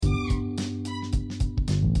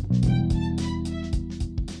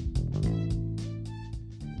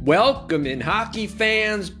Welcome in hockey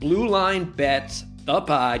fans, Blue Line Bets, the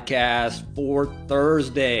podcast for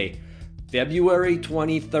Thursday, February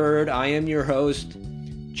 23rd. I am your host,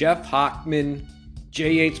 Jeff Hockman,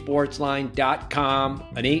 j8sportsline.com,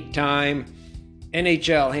 an 8-time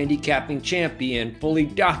NHL handicapping champion, fully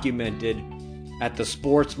documented at the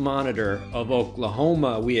Sports Monitor of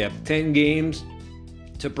Oklahoma. We have 10 games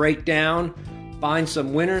to break down, find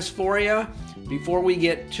some winners for you. Before we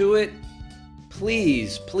get to it,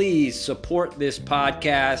 please support this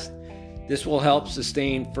podcast. This will help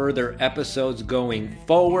sustain further episodes going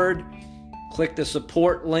forward. Click the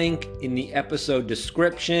support link in the episode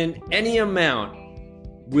description. Any amount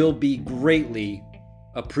will be greatly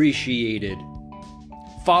appreciated.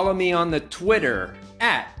 Follow me on the Twitter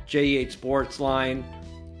at J8Sportsline.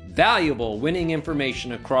 Valuable winning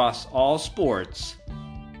information across all sports,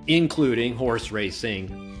 including horse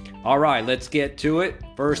racing. All right, let's get to it.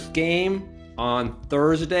 First game on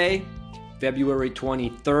Thursday, February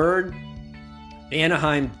 23rd.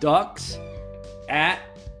 Anaheim Ducks at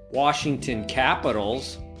Washington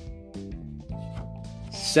Capitals.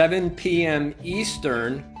 7 p.m.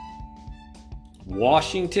 Eastern.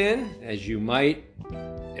 Washington, as you might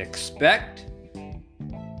expect,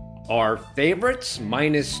 are favorites,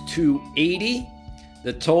 minus 280.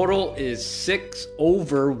 The total is 6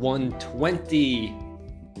 over 120.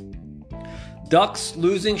 Ducks'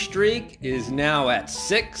 losing streak is now at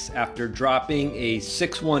 6 after dropping a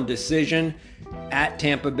 6-1 decision at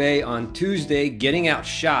Tampa Bay on Tuesday, getting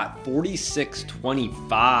outshot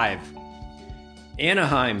 46-25.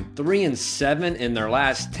 Anaheim 3-7 in their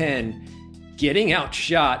last 10, getting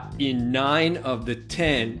outshot in 9 of the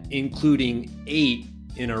 10, including 8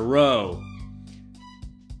 in a row.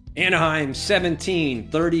 Anaheim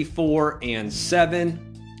 17-34-7,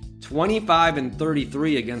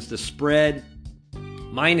 25-33 against the spread,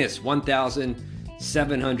 minus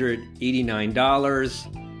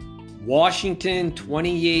 $1,789. Washington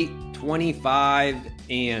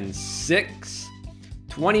 28-25-6,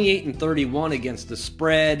 28-31 against the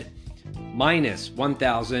spread, minus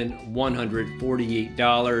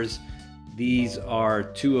 $1,148. These are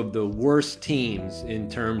two of the worst teams in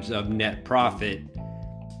terms of net profit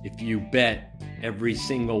if you bet every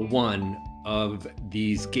single one of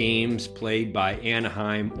these games played by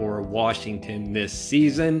Anaheim or Washington this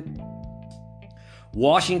season.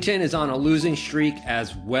 Washington is on a losing streak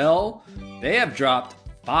as well. They have dropped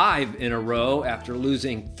 5 in a row after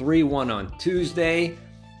losing 3-1 on Tuesday.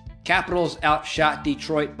 Capitals outshot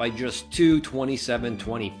Detroit by just 2,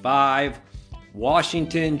 27-25.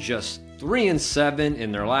 Washington just 3-7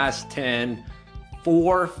 in their last 10,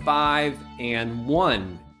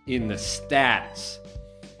 4-5-1 in the stats.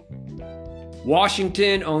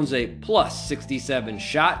 Washington owns a plus 67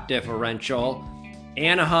 shot differential.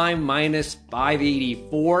 Anaheim minus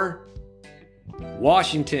 584.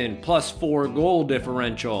 Washington plus 4 goal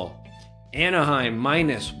differential. Anaheim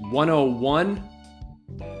minus 101.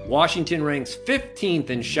 Washington ranks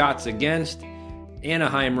 15th in shots against.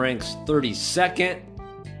 Anaheim ranks 32nd.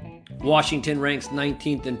 Washington ranks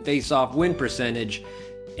 19th in face-off win percentage.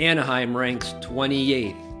 Anaheim ranks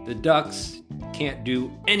 28th. The Ducks can't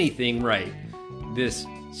do anything right this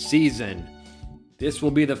season. This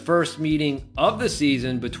will be the first meeting of the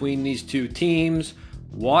season between these two teams.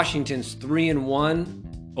 Washington's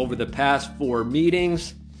 3-1 over the past 4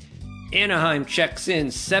 meetings. Anaheim checks in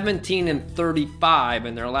 17-35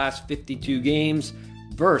 in their last 52 games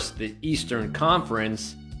versus the Eastern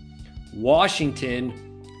Conference. Washington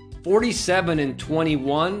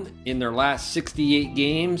 47-21 in their last 68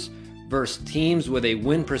 games versus teams with a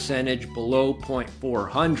win percentage below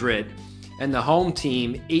 .400. And the home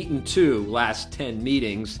team 8-2 last 10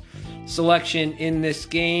 meetings. Selection in this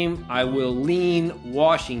game, I will lean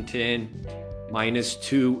Washington minus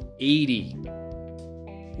 280.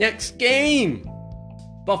 Next game,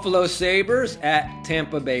 Buffalo Sabres at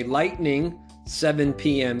Tampa Bay Lightning, 7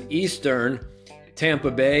 p.m. Eastern. Tampa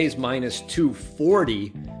Bay's minus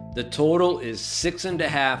 240. The total is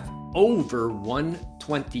 6.5 over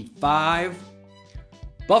 125.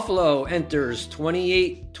 Buffalo enters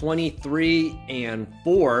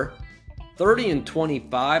 28-23-4,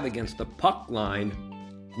 30-25 against the puck line,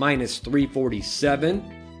 minus 347.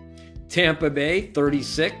 Tampa Bay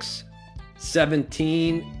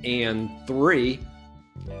 36-17-3,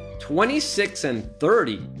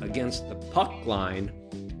 26-30 against the puck line,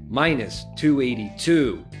 minus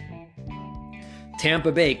 282.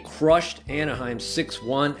 Tampa Bay crushed Anaheim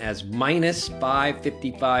 6-1 as minus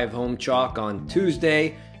 555 home chalk on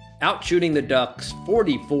Tuesday, outshooting the Ducks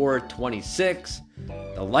 44-26.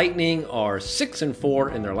 The Lightning are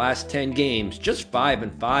 6-4 in their last 10 games, just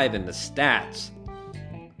 5-5 in the stats.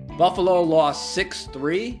 Buffalo lost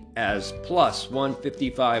 6-3 as plus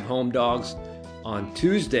 155 home dogs on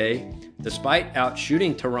Tuesday, despite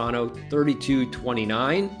outshooting Toronto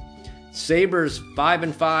 32-29. Sabres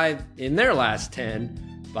 5-5 in their last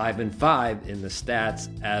 10, 5-5 in the stats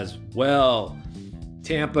as well.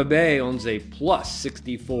 Tampa Bay owns a plus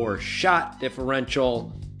 64 shot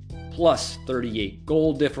differential, plus 38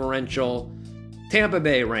 goal differential. Tampa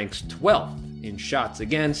Bay ranks 12th in shots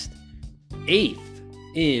against, 8th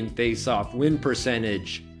in face-off win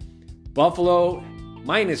percentage. Buffalo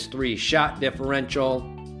minus 3 shot differential,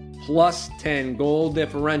 plus 10 goal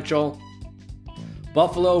differential.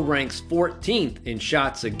 Buffalo ranks 14th in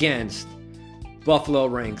shots against. Buffalo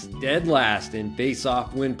ranks dead last in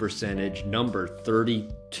face-off win percentage, number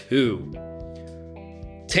 32.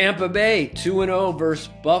 Tampa Bay 2-0 versus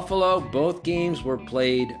Buffalo. Both games were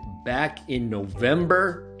played back in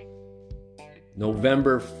November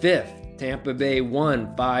 5th. Tampa Bay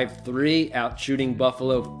won 5-3, outshooting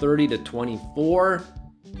Buffalo 30-24.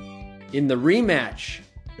 In the rematch,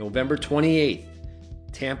 November 28th,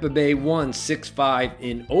 Tampa Bay won 6-5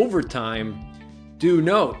 in overtime. Do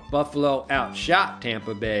note, Buffalo outshot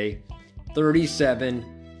Tampa Bay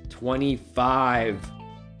 37-25.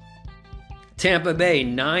 Tampa Bay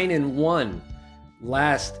 9-1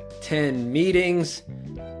 last 10 meetings.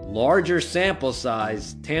 Larger sample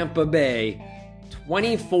size, Tampa Bay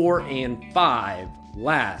 24-5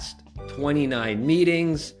 last 29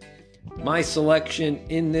 meetings. My selection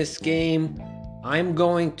in this game, I'm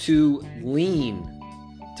going to lean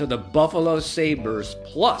to the Buffalo Sabres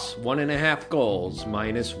plus 1.5 goals,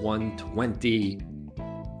 minus 120.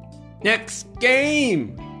 Next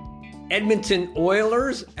game, Edmonton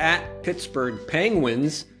Oilers at Pittsburgh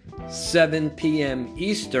Penguins, 7 p.m.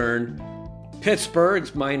 Eastern.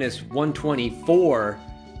 Pittsburgh's minus 124.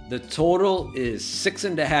 The total is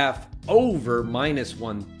 6.5 over, minus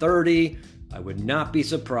 130. I would not be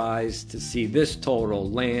surprised to see this total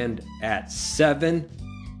land at 7.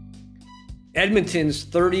 Edmonton's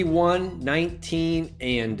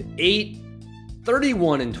 31-19-8,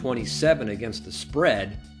 31-27 against the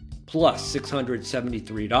spread, plus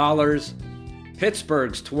 $673.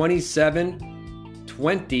 Pittsburgh's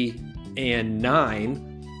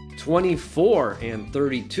 27-20-9,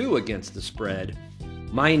 24-32 against the spread,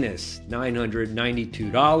 minus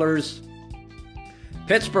 $992.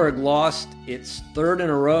 Pittsburgh lost its third in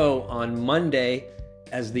a row on Monday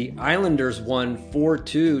as the Islanders won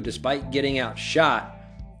 4-2 despite getting outshot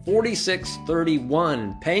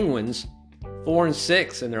 46-31. Penguins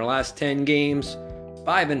 4-6 in their last 10 games,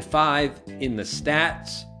 5-5 in the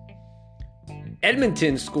stats.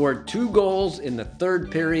 Edmonton scored 2 goals in the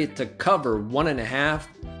third period to cover 1.5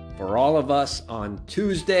 for all of us on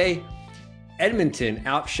Tuesday. Edmonton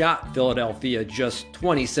outshot Philadelphia just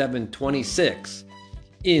 27-26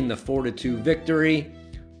 in the 4-2 victory.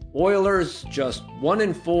 Oilers just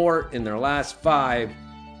 1-4 in their last 5,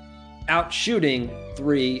 outshooting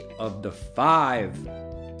 3 of the 5.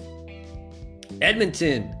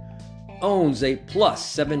 Edmonton owns a plus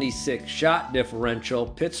 76 shot differential.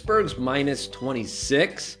 Pittsburgh's minus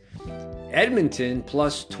 26. Edmonton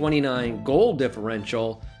plus 29 goal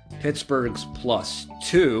differential. Pittsburgh's plus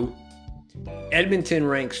 2. Edmonton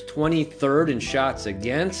ranks 23rd in shots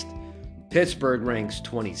against. Pittsburgh ranks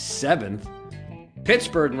 27th.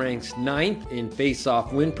 Pittsburgh ranks 9th in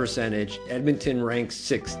face-off win percentage. Edmonton ranks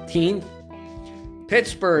 16th.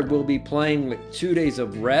 Pittsburgh will be playing with 2 days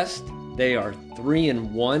of rest. They are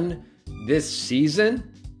 3-1 this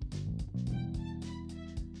season.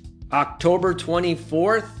 October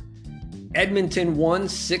 24th, Edmonton won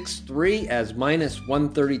 6-3 as minus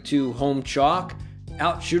 132 home chalk,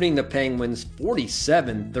 outshooting the Penguins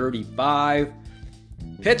 47-35.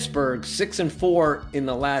 Pittsburgh 6-4 in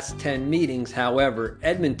the last 10 meetings. However,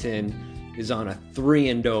 Edmonton is on a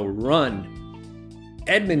 3-0 run.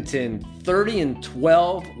 Edmonton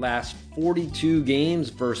 30-12 last 42 games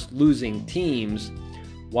versus losing teams,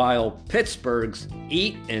 while Pittsburgh's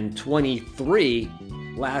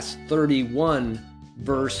 8-23 last 31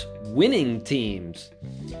 versus winning teams.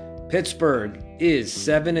 Pittsburgh is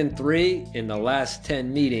 7-3 in the last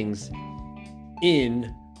 10 meetings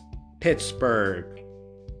in Pittsburgh.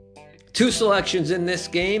 2 selections in this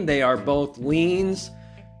game. They are both leans.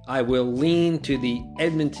 I will lean to the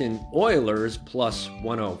Edmonton Oilers plus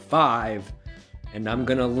 105, and I'm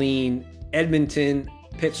going to lean Edmonton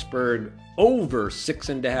Pittsburgh over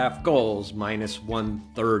 6.5 goals, minus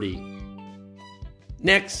 130.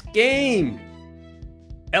 Next game,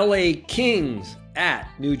 LA Kings at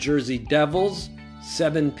New Jersey Devils,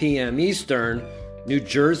 7 p.m. Eastern. New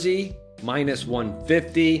Jersey minus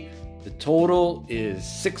 150. The total is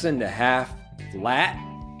 6.5 flat.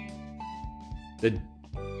 The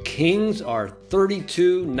Kings are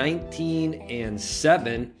 32, 19, and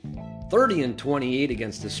 7, 30 and 28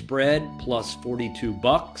 against the spread, plus 42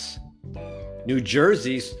 bucks. New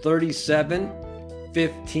Jersey's 37,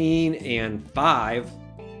 15, and 5,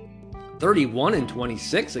 31 and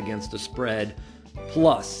 26 against the spread,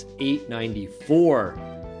 plus 894.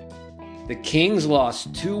 The Kings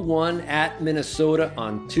lost 2-1 at Minnesota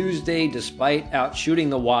on Tuesday despite outshooting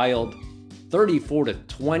the Wild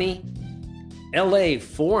 34-20. LA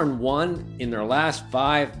 4-1 in their last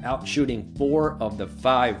 5, outshooting 4 of the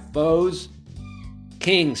 5 foes.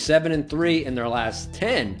 Kings 7-3 in their last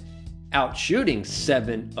 10, outshooting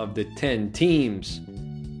 7 of the 10 teams.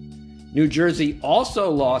 New Jersey also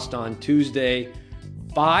lost on Tuesday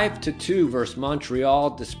 5-2 versus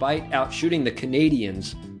Montreal despite outshooting the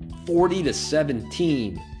Canadiens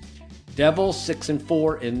 40-17. Devils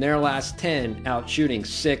 6-4 in their last 10, outshooting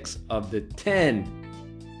 6 of the 10.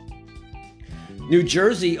 New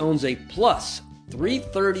Jersey owns a plus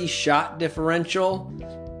 330 shot differential.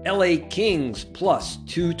 LA Kings plus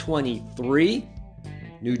 223.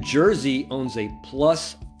 New Jersey owns a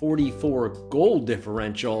plus 44 goal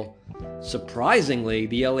differential. Surprisingly,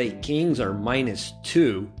 the LA Kings are minus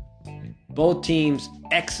 2. Both teams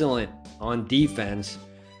excellent on defense.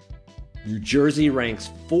 New Jersey ranks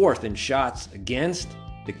 4th in shots against.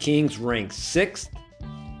 The Kings rank 6th.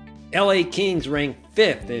 LA Kings rank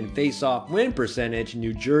 5th in face-off win percentage.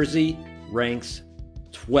 New Jersey ranks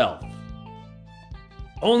 12th.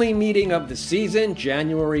 Only meeting of the season,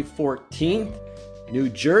 January 14th. New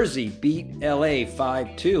Jersey beat LA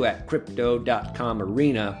 5-2 at Crypto.com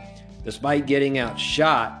Arena despite getting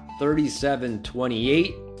outshot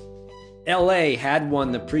 37-28. LA had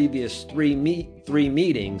won the previous three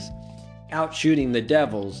meetings, outshooting the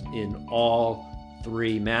Devils in all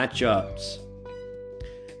 3 matchups.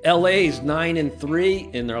 LA's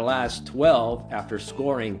 9-3 in their last 12 after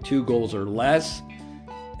scoring 2 goals or less.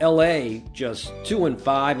 LA just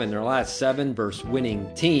 2-5 in their last 7 versus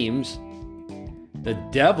winning teams. The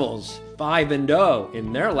Devils 5-0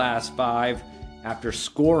 in their last 5 after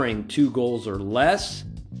scoring 2 goals or less.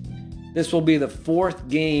 This will be the 4th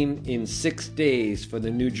game in 6 days for the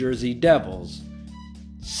New Jersey Devils.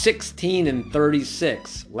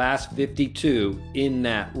 16-36, last 52 in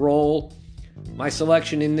that role. My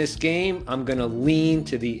selection in this game, I'm going to lean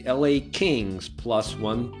to the LA Kings plus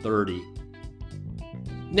 130.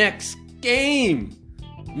 Next game,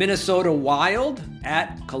 Minnesota Wild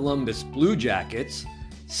at Columbus Blue Jackets,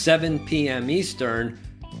 7 p.m. Eastern.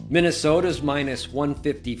 Minnesota's minus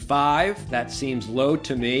 155. That seems low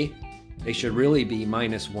to me. They should really be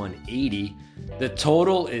minus 180. The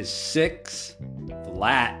total is 6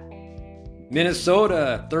 flat.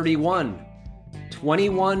 Minnesota 31,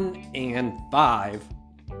 21 and 5,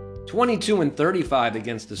 22 and 35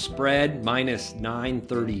 against the spread, minus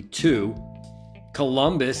 932.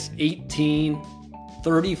 Columbus 18,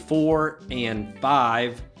 34 and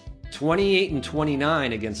 5, 28 and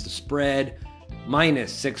 29 against the spread,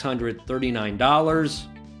 minus $639.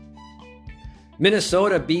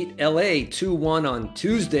 Minnesota beat LA 2-1 on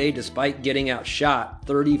Tuesday despite getting outshot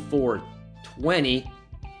 34-20.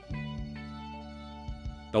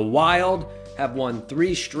 The Wild have won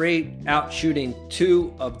 3 straight, outshooting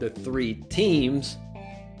 2 of the 3 teams.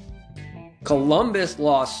 Columbus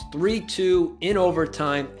lost 3-2 in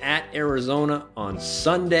overtime at Arizona on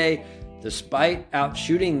Sunday, despite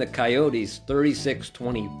outshooting the Coyotes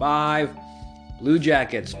 36-25. Blue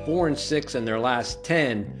Jackets 4-6 in their last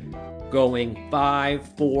 10, going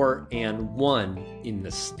 5-4-1 in the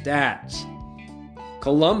stats.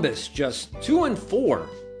 Columbus just 2-4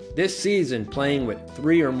 this season, playing with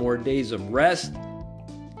 3 or more days of rest.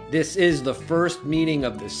 This is the first meeting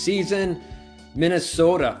of the season.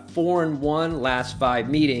 Minnesota 4-1 last 5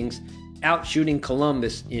 meetings, outshooting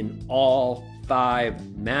Columbus in all 5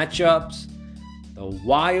 matchups. The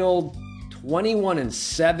Wild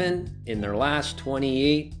 21-7 in their last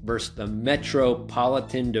 28 versus the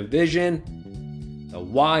Metropolitan Division. The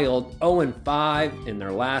Wild 0-5 in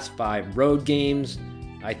their last 5 road games.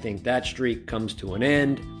 I think that streak comes to an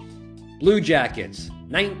end. Blue Jackets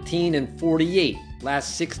 19-48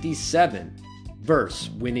 last 67 versus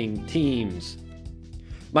winning teams.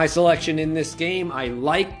 My selection in this game, I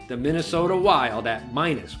like the Minnesota Wild at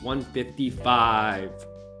minus 155.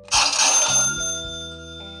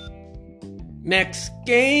 Next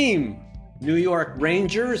game, New York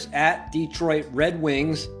Rangers at Detroit Red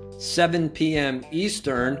Wings, 7 p.m.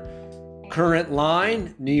 Eastern. Current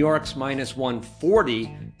line, New York's minus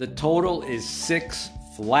 140. The total is 6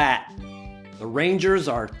 flat. The Rangers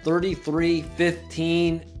are 33,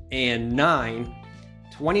 15, and 9,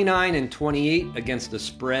 29 and 28 against the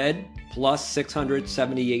spread. plus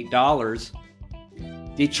 $678.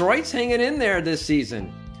 Detroit's hanging in there this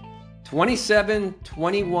season. 27,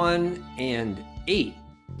 21, and 8.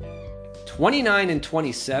 29 and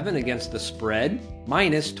 27 against the spread,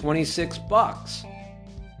 minus $26.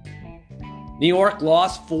 New York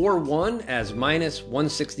lost 4-1 as minus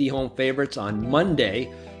 160 home favorites on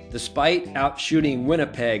Monday, despite outshooting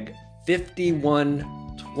Winnipeg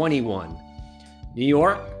 51-21. New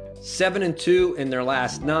York 7-2 in their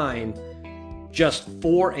last 9, just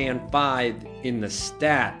 4-5 in the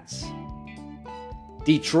stats.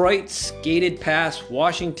 Detroit skated past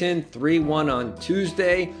Washington 3-1 on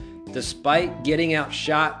Tuesday, despite getting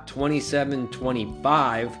outshot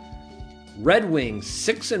 27-25. Red Wings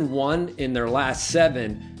 6-1 in their last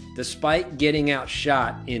 7, despite getting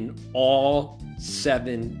outshot in all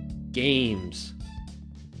 7 games.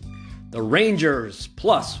 The Rangers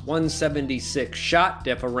plus 176 shot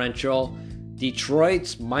differential.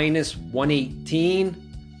 Detroit's minus 118.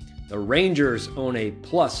 The Rangers own a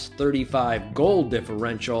plus 35 goal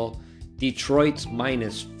differential. Detroit's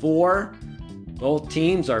minus 4. Both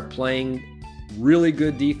teams are playing really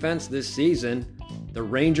good defense this season. The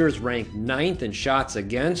Rangers rank 9th in shots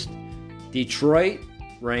against. Detroit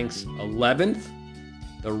ranks 11th.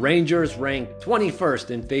 The Rangers rank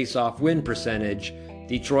 21st in face-off win percentage.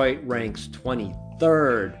 Detroit ranks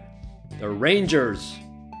 23rd. The Rangers,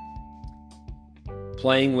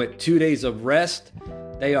 playing with 2 days of rest,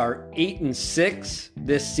 they are 8-6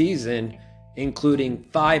 this season, including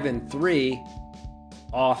 5-3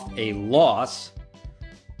 off a loss.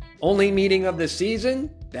 Only meeting of the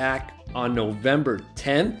season back on November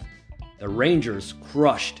 10th. The Rangers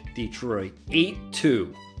crushed Detroit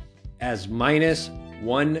 8-2 as minus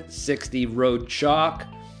 160 road chalk,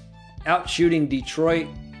 outshooting Detroit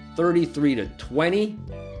 33-20.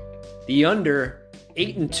 The under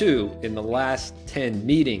 8-2 in the last 10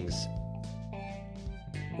 meetings.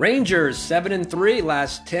 Rangers 7-3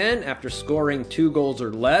 last 10 after scoring 2 goals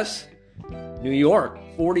or less. New York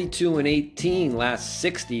 42-18 last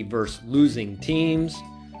 60 versus losing teams.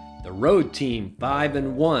 The road team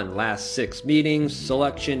 5-1 last 6 meetings.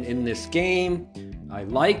 Selection in this game, I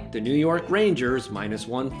like the New York Rangers minus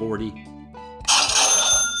 140.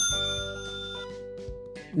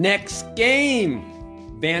 Next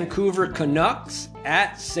game, Vancouver Canucks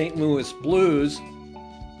at St. Louis Blues.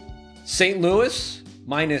 St. Louis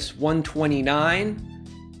minus 129.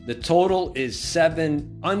 The total is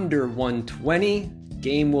 7 under 120.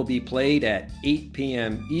 Game will be played at 8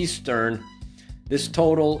 p.m. Eastern. This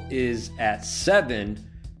total is at 7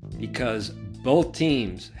 because both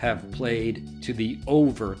teams have played to the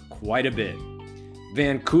over quite a bit.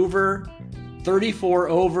 Vancouver, 34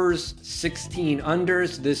 overs, 16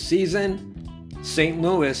 unders this season. St.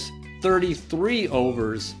 Louis, 33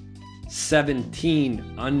 overs,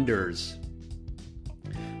 17 unders.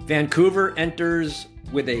 Vancouver enters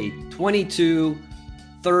with a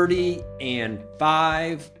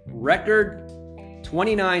 22-30-5 record.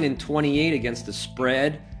 29-28 against the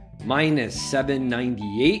spread, minus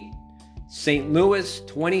 798. St. Louis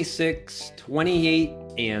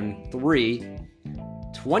 26-28-3,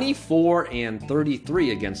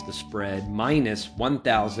 24-33 against the spread, minus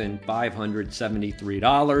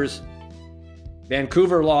 $1,573.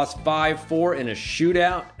 Vancouver lost 5-4 in a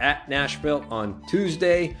shootout at Nashville on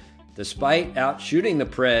Tuesday, despite outshooting the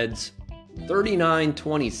Preds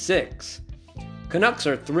 39-26. Canucks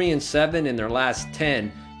are 3-7 in their last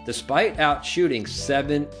 10, despite outshooting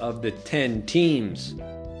 7 of the 10 teams.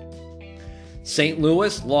 St.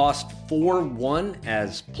 Louis lost 4-1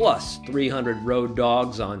 as plus 300 road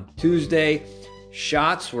dogs on Tuesday.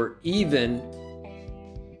 Shots were even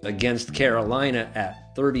against Carolina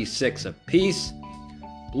at 36 apiece.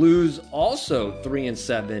 Blues also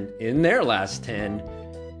 3-7 in their last 10,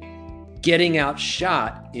 getting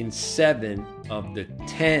outshot in 7 of the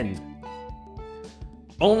 10.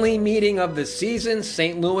 Only meeting of the season,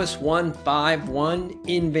 St. Louis won 5-1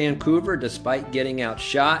 in Vancouver despite getting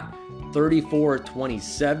outshot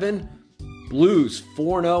 34-27. Blues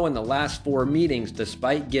 4-0 in the last 4 meetings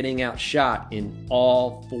despite getting outshot in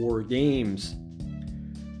all 4 games.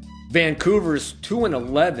 Vancouver's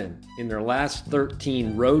 2-11 in their last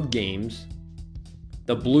 13 road games.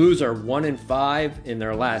 The Blues are 1-5 in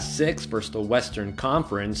their last 6 versus the Western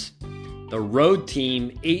Conference. The road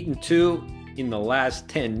team 8-2 in the last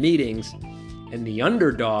 10 meetings, and the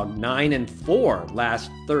underdog 9-4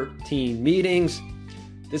 last 13 meetings.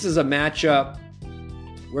 This is a matchup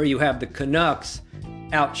where you have the Canucks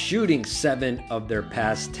outshooting 7 of their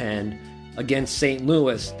past 10 against St.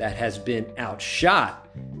 Louis that has been outshot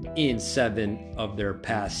in 7 of their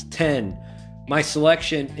past 10. My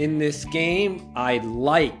selection in this game, I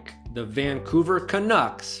like the Vancouver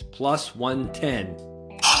Canucks plus 110.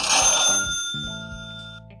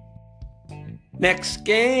 Next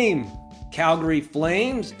game, Calgary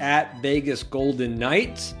Flames at Vegas Golden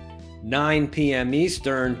Knights, 9 p.m.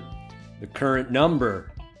 Eastern. The current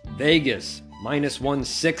number, Vegas, minus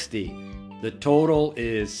 160. The total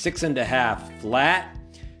is 6.5 flat.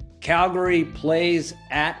 Calgary plays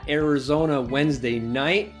at Arizona Wednesday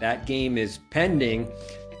night. That game is pending.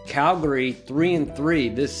 Calgary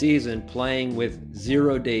 3-3 this season, playing with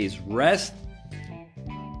 0 days rest.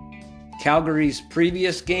 Calgary's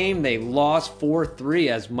previous game, they lost 4-3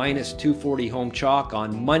 as minus 240 home chalk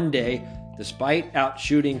on Monday, despite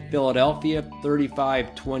outshooting Philadelphia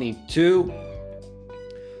 35-22.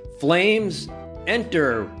 Flames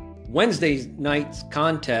enter Wednesday night's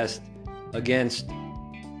contest against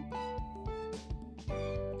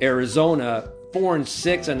Arizona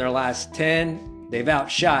 4-6 in their last 10. They've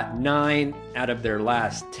outshot 9 out of their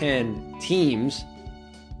last 10 teams.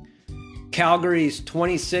 Calgary's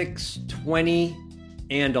 26-20-11,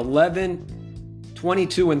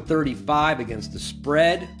 22-35 against the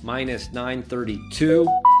spread, minus 932.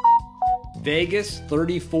 Vegas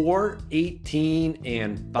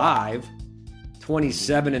 34-18-5,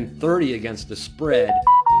 27-30 against the spread,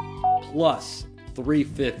 plus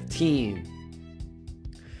 315.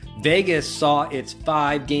 Vegas saw its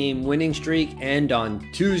 5-game winning streak end on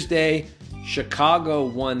Tuesday. Chicago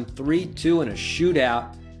won 3-2 in a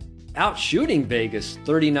shootout, outshooting Vegas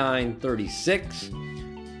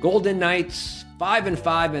 39-36. Golden Knights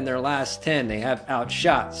 5-5 in their last 10. They have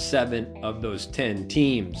outshot 7 of those 10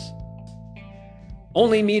 teams.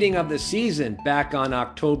 Only meeting of the season back on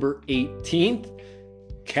October 18th.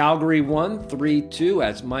 Calgary won 3-2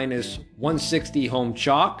 as minus 160 home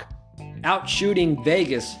chalk, outshooting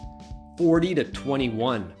Vegas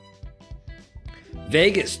 40-21.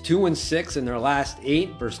 Vegas 2-6 in their last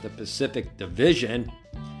 8 versus the Pacific Division.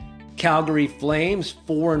 Calgary Flames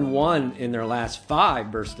 4-1 in their last 5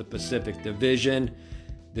 versus the Pacific Division.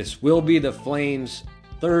 This will be the Flames'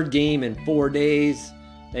 3rd game in 4 days.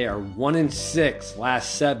 They are 1-6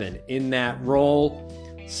 last 7 in that role.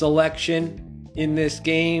 Selection in this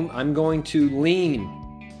game, I'm going to lean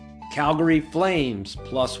Calgary Flames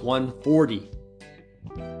plus 140.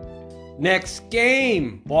 Next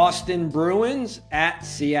game, Boston Bruins at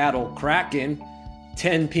Seattle Kraken,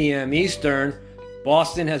 10 p.m. Eastern.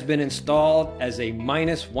 Boston has been installed as a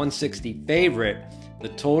minus 160 favorite. The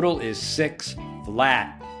total is 6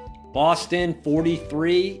 flat. Boston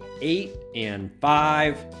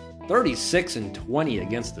 43-8-5, 36-20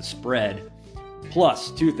 against the spread,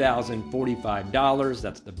 plus $2,045.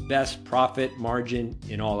 That's the best profit margin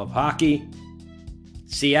in all of hockey.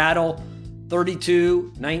 Seattle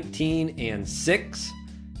 32-19-6,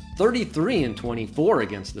 33-24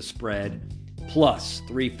 against the spread, plus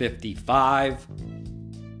 355.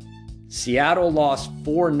 Seattle lost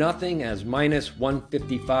 4-0 as minus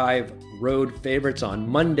 155 road favorites on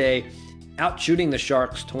Monday, outshooting the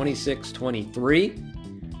Sharks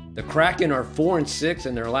 26-23. The Kraken are 4-6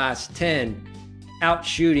 in their last 10,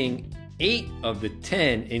 outshooting 8 of the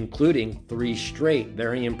 10, including 3 straight.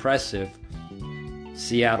 Very impressive.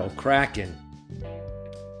 Seattle Kraken.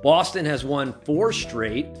 Boston has won 4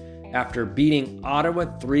 straight after beating Ottawa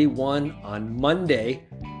 3-1 on Monday.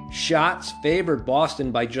 Shots favored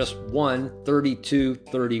Boston by just 1,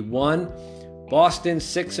 32-31. Boston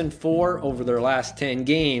 6-4 over their last 10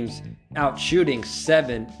 games, outshooting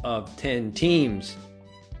 7 of 10 teams.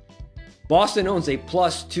 Boston owns a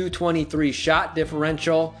plus 223 shot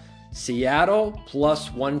differential. Seattle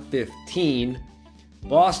plus 115.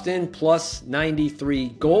 Boston plus 93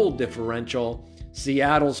 goal differential.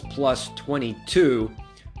 Seattle's plus 22.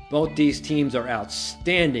 Both these teams are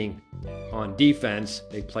outstanding on defense.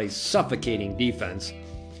 They play suffocating defense.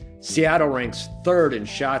 Seattle ranks 3rd in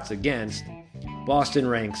shots against. Boston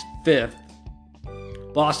ranks 5th.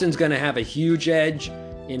 Boston's going to have a huge edge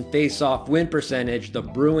in face-off win percentage. The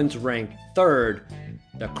Bruins rank 3rd.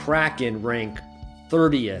 The Kraken rank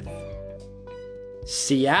 30th.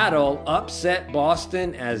 Seattle upset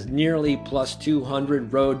Boston as nearly plus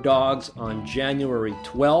 200 road dogs on January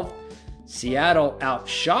 12th. Seattle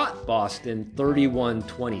outshot Boston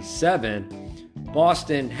 31-27.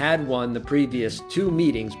 Boston had won the previous 2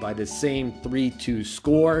 meetings by the same 3-2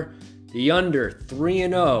 score. The under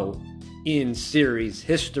 3-0 in series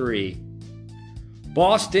history.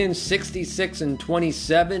 Boston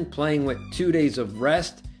 66-27, playing with 2 days of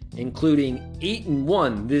rest, including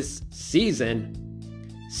 8-1 this season.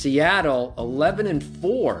 Seattle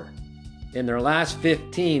 11-4 in their last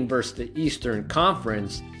 15 versus the Eastern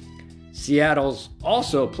Conference. Seattle's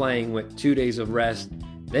also playing with 2 days of rest.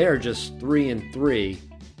 They are just 3-3.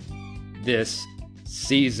 this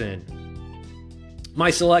season. My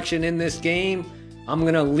selection in this game, I'm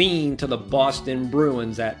going to lean to the Boston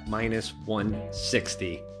Bruins at minus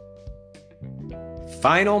 160.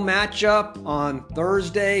 Final matchup on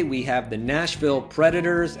Thursday, we have the Nashville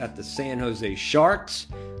Predators at the San Jose Sharks.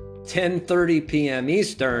 10:30 p.m.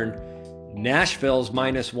 Eastern. Nashville's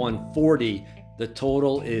minus 140. The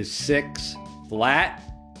total is 6 flat.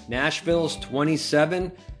 Nashville's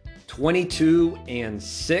 27, 22, and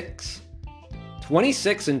 6.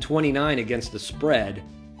 26 and 29 against the spread.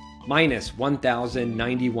 Minus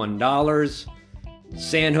 $1,091.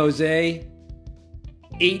 San Jose,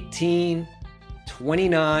 18,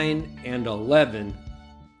 29, and 11.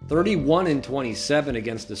 31 and 27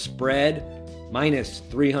 against the spread. Minus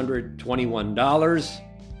 $321.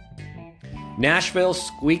 Nashville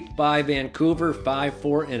squeaked by Vancouver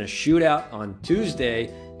 5-4 in a shootout on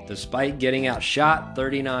Tuesday, despite getting outshot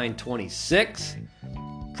 39-26.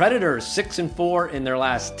 Predators 6-4 in their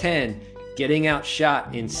last 10, getting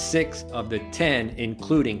outshot in 6 of the 10,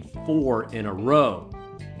 including 4 in a row.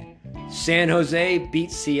 San Jose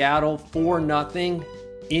beat Seattle 4-0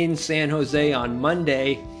 in San Jose on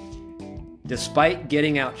Monday, despite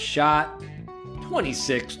getting outshot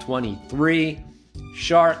 26-23.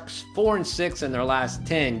 Sharks 4-6 in their last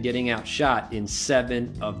 10, getting outshot in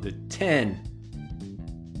 7 of the 10.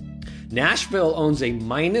 Nashville owns a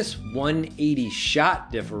minus 180 shot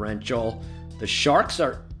differential. The Sharks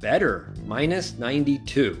are better, minus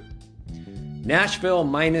 92. Nashville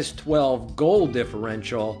minus 12 goal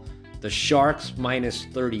differential. The Sharks minus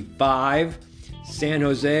 35. San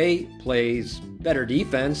Jose plays better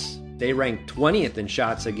defense. They rank 20th in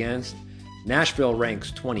shots against. Nashville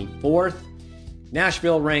ranks 24th.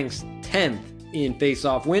 Nashville ranks 10th in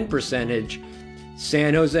face-off win percentage.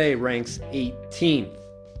 San Jose ranks 18th.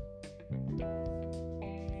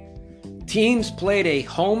 Teams played a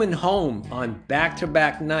home-and-home on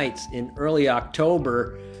back-to-back nights in early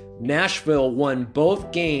October. Nashville won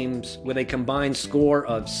both games with a combined score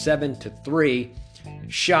of 7-3.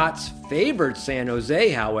 Shots favored San Jose,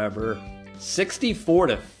 however,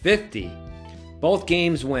 64-50. Both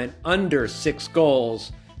games went under 6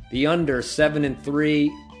 goals. The under 7-3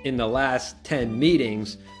 in the last 10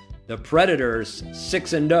 meetings. The Predators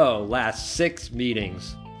 6-0 last 6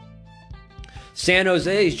 meetings. San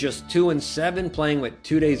Jose is just 2-7, playing with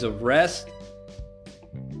 2 days of rest.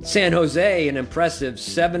 San Jose an impressive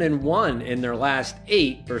 7-1 in their last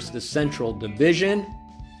 8 versus the Central Division.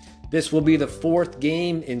 This will be the 4th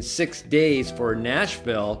game in 6 days for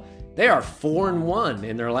Nashville. They are 4-1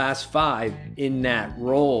 in their last 5 in that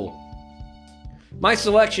role. My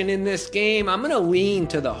selection in this game, I'm going to lean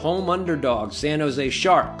to the home underdog, San Jose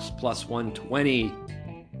Sharks, plus 120.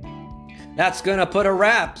 That's going to put a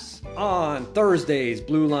wraps on Thursday's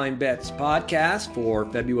Blue Line Bets podcast for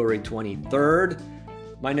February 23rd.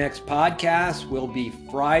 My next podcast will be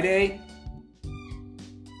Friday,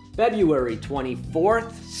 February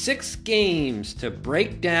 24th. 6 games to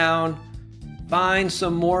break down, find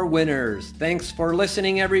some more winners. Thanks for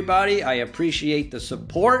listening, everybody. I appreciate the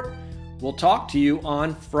support. We'll talk to you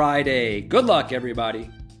on Friday. Good luck,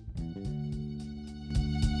 everybody.